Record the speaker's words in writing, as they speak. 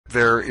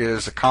there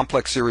is a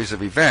complex series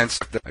of events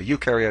that a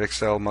eukaryotic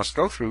cell must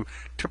go through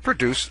to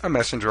produce a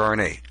messenger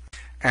RNA.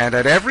 And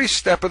at every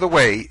step of the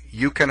way,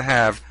 you can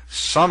have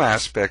some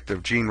aspect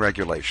of gene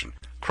regulation.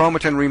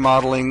 Chromatin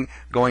remodeling,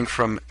 going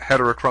from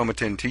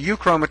heterochromatin to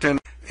euchromatin,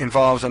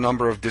 involves a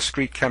number of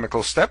discrete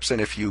chemical steps,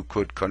 and if you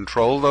could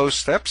control those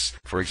steps,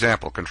 for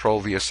example, control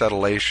the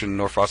acetylation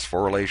or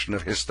phosphorylation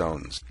of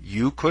histones,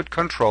 you could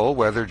control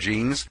whether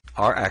genes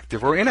are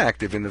active or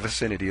inactive in the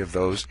vicinity of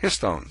those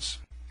histones.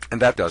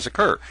 And that does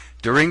occur.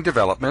 During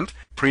development,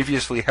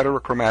 previously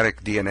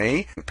heterochromatic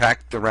DNA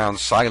packed around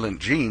silent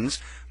genes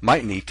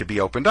might need to be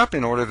opened up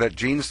in order that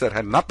genes that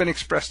had not been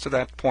expressed to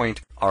that point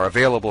are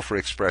available for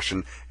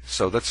expression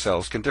so that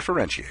cells can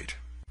differentiate.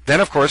 Then,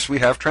 of course, we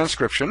have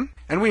transcription,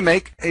 and we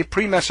make a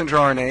pre-messenger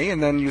RNA,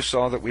 and then you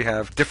saw that we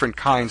have different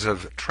kinds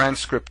of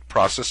transcript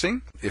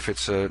processing. If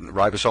it's a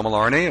ribosomal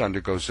RNA, it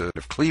undergoes a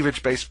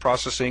cleavage-based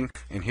processing,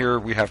 and here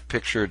we have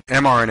pictured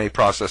mRNA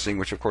processing,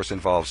 which of course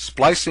involves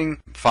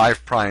splicing,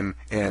 5'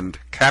 end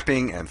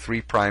capping, and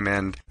 3'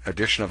 end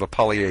addition of a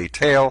poly A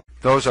tail.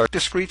 Those are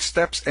discrete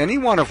steps, any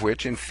one of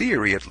which, in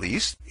theory at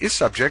least, is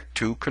subject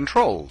to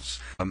controls.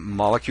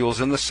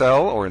 Molecules in the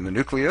cell or in the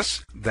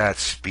nucleus that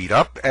speed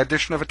up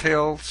addition of a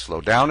tail,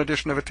 slow down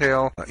addition of a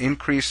tail,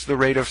 increase the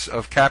rate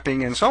of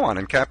capping, and so on.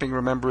 And capping,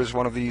 remember, is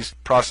one of these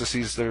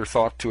processes that are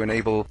thought to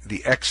enable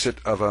the exit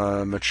of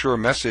a mature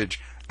message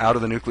out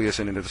of the nucleus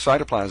and into the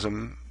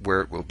cytoplasm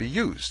where it will be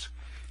used.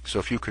 So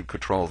if you could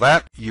control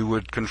that, you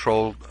would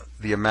control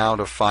the amount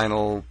of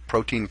final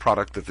protein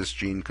product that this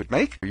gene could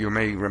make. You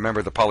may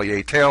remember the poly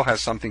A tail has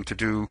something to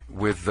do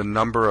with the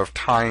number of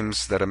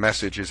times that a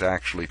message is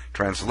actually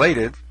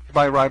translated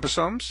by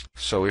ribosomes.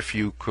 So if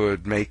you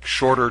could make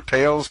shorter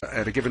tails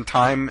at a given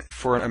time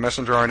for a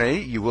messenger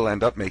RNA, you will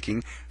end up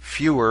making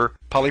fewer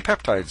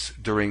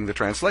polypeptides during the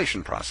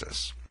translation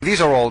process. These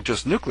are all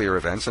just nuclear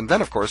events, and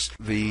then of course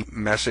the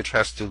message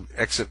has to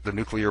exit the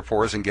nuclear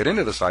pores and get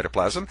into the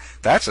cytoplasm.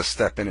 That's a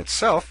step in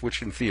itself,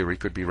 which in theory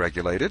could be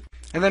regulated.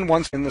 And then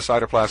once in the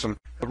cytoplasm,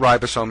 the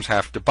ribosomes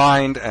have to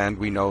bind, and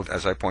we know,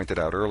 as I pointed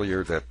out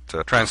earlier, that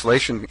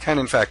translation can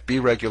in fact be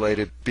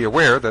regulated. Be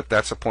aware that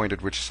that's a point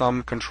at which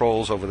some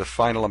controls over the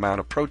final amount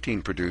of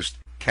protein produced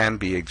can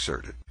be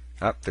exerted.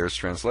 There's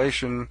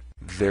translation.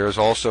 There's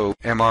also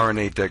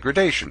mRNA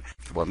degradation.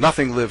 Well,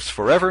 nothing lives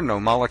forever. No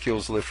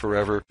molecules live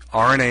forever.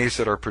 RNAs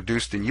that are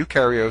produced in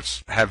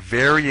eukaryotes have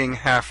varying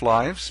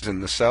half-lives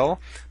in the cell.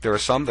 There are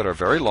some that are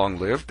very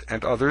long-lived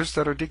and others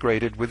that are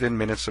degraded within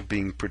minutes of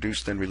being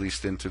produced and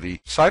released into the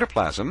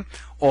cytoplasm.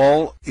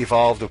 All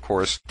evolved, of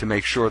course, to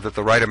make sure that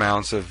the right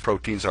amounts of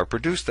proteins are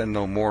produced and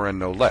no more and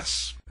no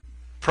less.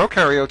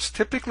 Prokaryotes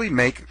typically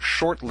make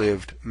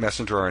short-lived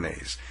messenger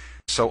RNAs.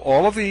 So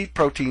all of the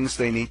proteins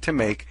they need to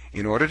make,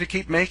 in order to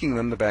keep making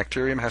them, the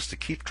bacterium has to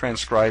keep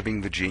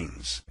transcribing the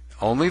genes.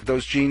 Only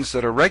those genes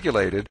that are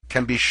regulated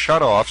can be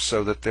shut off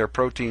so that their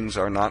proteins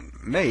are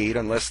not made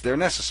unless they're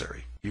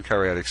necessary.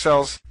 Eukaryotic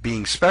cells,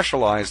 being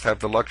specialized, have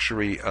the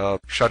luxury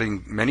of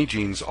shutting many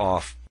genes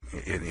off,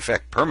 in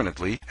effect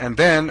permanently, and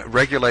then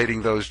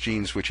regulating those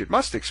genes which it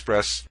must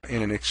express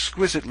in an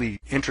exquisitely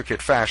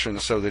intricate fashion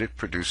so that it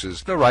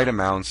produces the right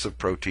amounts of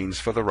proteins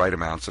for the right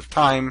amounts of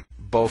time,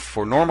 both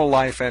for normal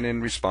life and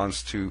in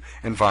response to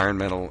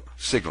environmental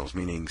signals,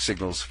 meaning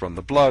signals from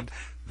the blood,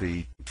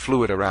 the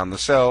fluid around the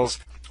cells,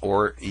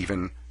 or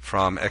even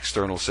from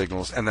external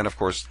signals, and then of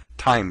course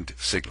timed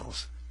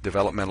signals,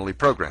 developmentally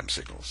programmed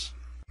signals.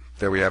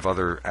 There we have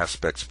other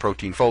aspects: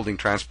 protein folding,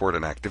 transport,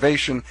 and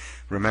activation.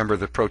 Remember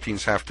that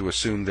proteins have to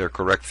assume their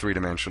correct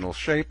three-dimensional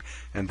shape,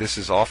 and this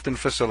is often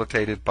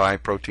facilitated by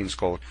proteins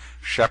called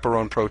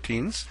chaperone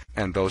proteins,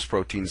 and those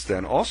proteins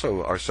then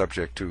also are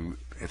subject to,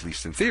 at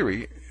least in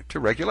theory, to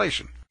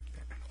regulation.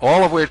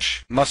 All of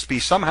which must be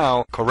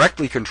somehow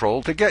correctly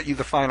controlled to get you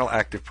the final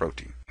active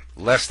protein.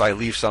 Lest I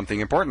leave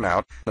something important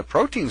out, the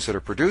proteins that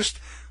are produced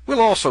will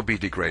also be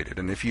degraded,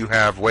 and if you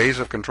have ways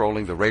of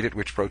controlling the rate at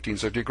which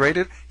proteins are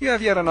degraded, you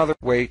have yet another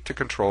way to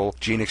control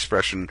gene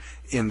expression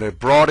in the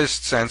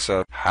broadest sense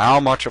of how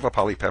much of a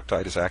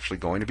polypeptide is actually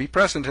going to be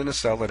present in a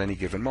cell at any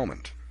given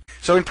moment.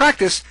 So in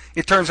practice,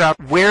 it turns out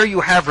where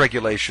you have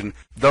regulation,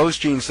 those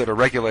genes that are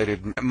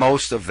regulated,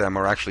 most of them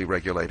are actually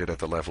regulated at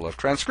the level of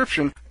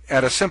transcription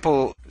at a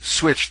simple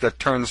switch that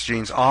turns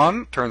genes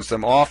on, turns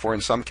them off, or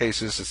in some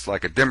cases it's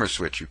like a dimmer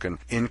switch. You can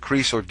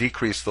increase or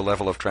decrease the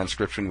level of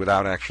transcription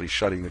without actually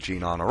shutting the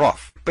gene on or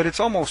off. But it's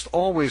almost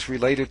always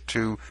related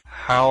to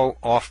how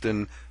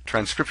often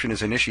transcription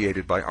is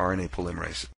initiated by RNA polymerase.